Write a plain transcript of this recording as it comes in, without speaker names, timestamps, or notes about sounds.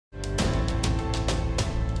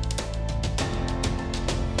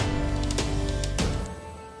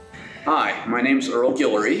Hi, my name is Earl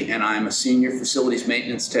Guillory, and I'm a Senior Facilities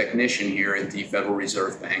Maintenance Technician here at the Federal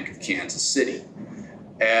Reserve Bank of Kansas City.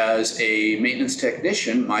 As a maintenance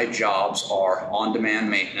technician, my jobs are on-demand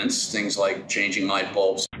maintenance, things like changing light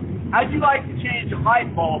bulbs. How'd you like to change a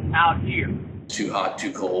light bulb out here? Too hot,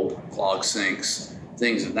 too cold, clogged sinks,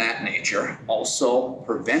 things of that nature. Also,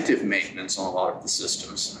 preventive maintenance on a lot of the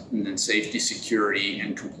systems, and then safety, security,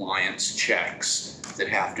 and compliance checks that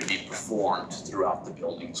have to be performed throughout the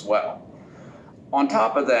building as well. On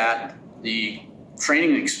top of that, the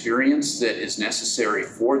training and experience that is necessary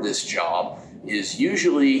for this job is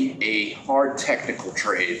usually a hard technical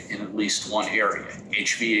trade in at least one area: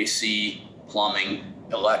 HVAC, plumbing,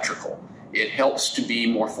 electrical. It helps to be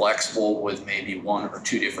more flexible with maybe one or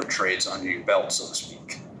two different trades under your belt, so to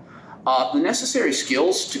speak. The necessary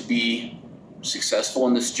skills to be successful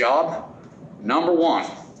in this job: number one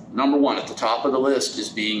at the top of the list is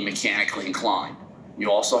being mechanically inclined.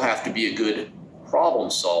 You also have to be a good problem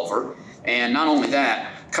solver, and not only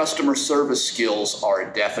that, customer service skills are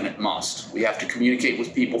a definite must. We have to communicate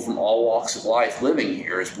with people from all walks of life living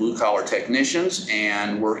here as blue-collar technicians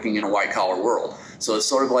and working in a white-collar world. So it's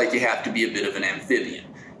sort of like you have to be a bit of an amphibian.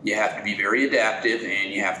 You have to be very adaptive,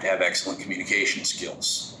 and you have to have excellent communication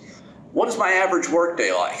skills. What is my average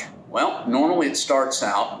workday like? Well, normally it starts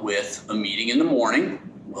out with a meeting in the morning.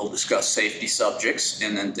 We'll discuss safety subjects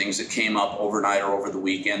and then things that came up overnight or over the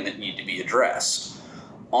weekend that need to be addressed.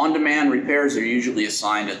 On-demand repairs are usually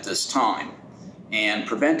assigned at this time, and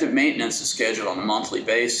preventive maintenance is scheduled on a monthly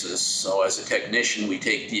basis, so as a technician we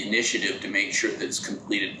take the initiative to make sure that it's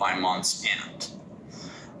completed by month's end.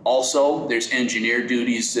 Also, there's engineer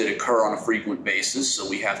duties that occur on a frequent basis, so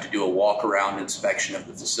we have to do a walk-around inspection of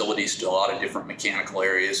the facilities to a lot of different mechanical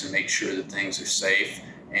areas and make sure that things are safe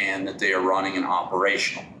and that they are running and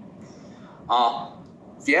operational.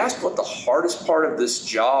 If you ask what the hardest part of this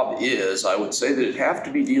job is, I would say that it'd have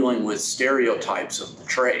to be dealing with stereotypes of the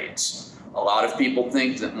trades. A lot of people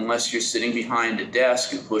think that unless you're sitting behind a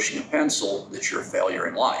desk and pushing a pencil, that you're a failure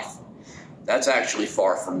in life. That's actually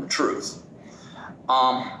far from the truth.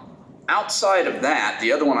 Outside of that,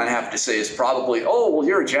 the other one I'd have to say is probably, oh, well,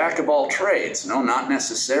 you're a jack of all trades. No, not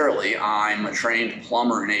necessarily. I'm a trained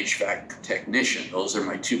plumber and HVAC technician. Those are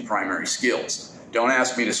my two primary skills. Don't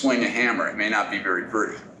ask me to swing a hammer. It may not be very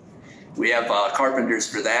pretty. We have carpenters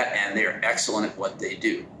for that, and they are excellent at what they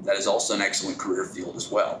do. That is also an excellent career field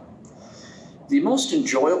as well. The most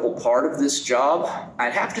enjoyable part of this job,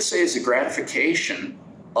 I'd have to say, is the gratification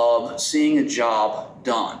of seeing a job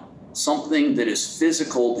done. Something that is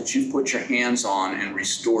physical that you've put your hands on and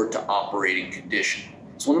restored to operating condition.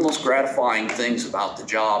 It's one of the most gratifying things about the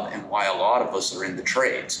job and why a lot of us are in the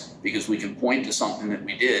trades, because we can point to something that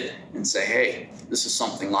we did and say, hey, this is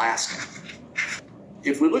something lasting.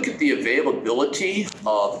 If we look at the availability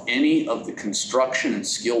of any of the construction and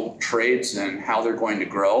skilled trades and how they're going to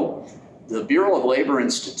grow, the Bureau of Labor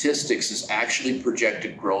and Statistics has actually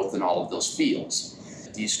projected growth in all of those fields.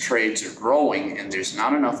 These trades are growing, and there's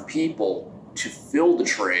not enough people to fill the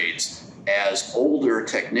trades as older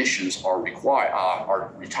technicians are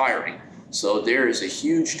retiring. So there is a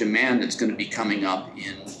huge demand that's going to be coming up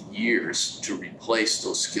in years to replace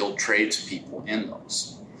those skilled tradespeople in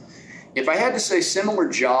those. If I had to say similar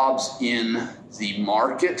jobs in the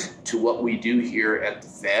market to what we do here at the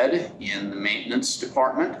Fed in the maintenance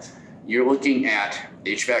department, you're looking at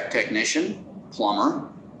HVAC technician, plumber,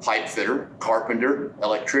 pipe fitter, carpenter,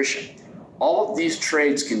 electrician. All of these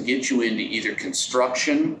trades can get you into either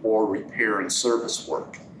construction or repair and service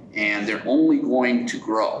work, and they're only going to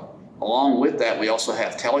grow. Along with that, we also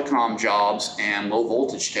have telecom jobs and low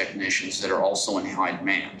voltage technicians that are also in high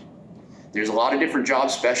demand. There's a lot of different job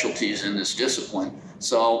specialties in this discipline,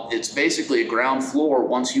 so it's basically a ground floor.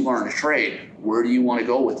 Once you learn a trade, where do you want to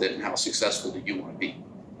go with it and how successful do you want to be?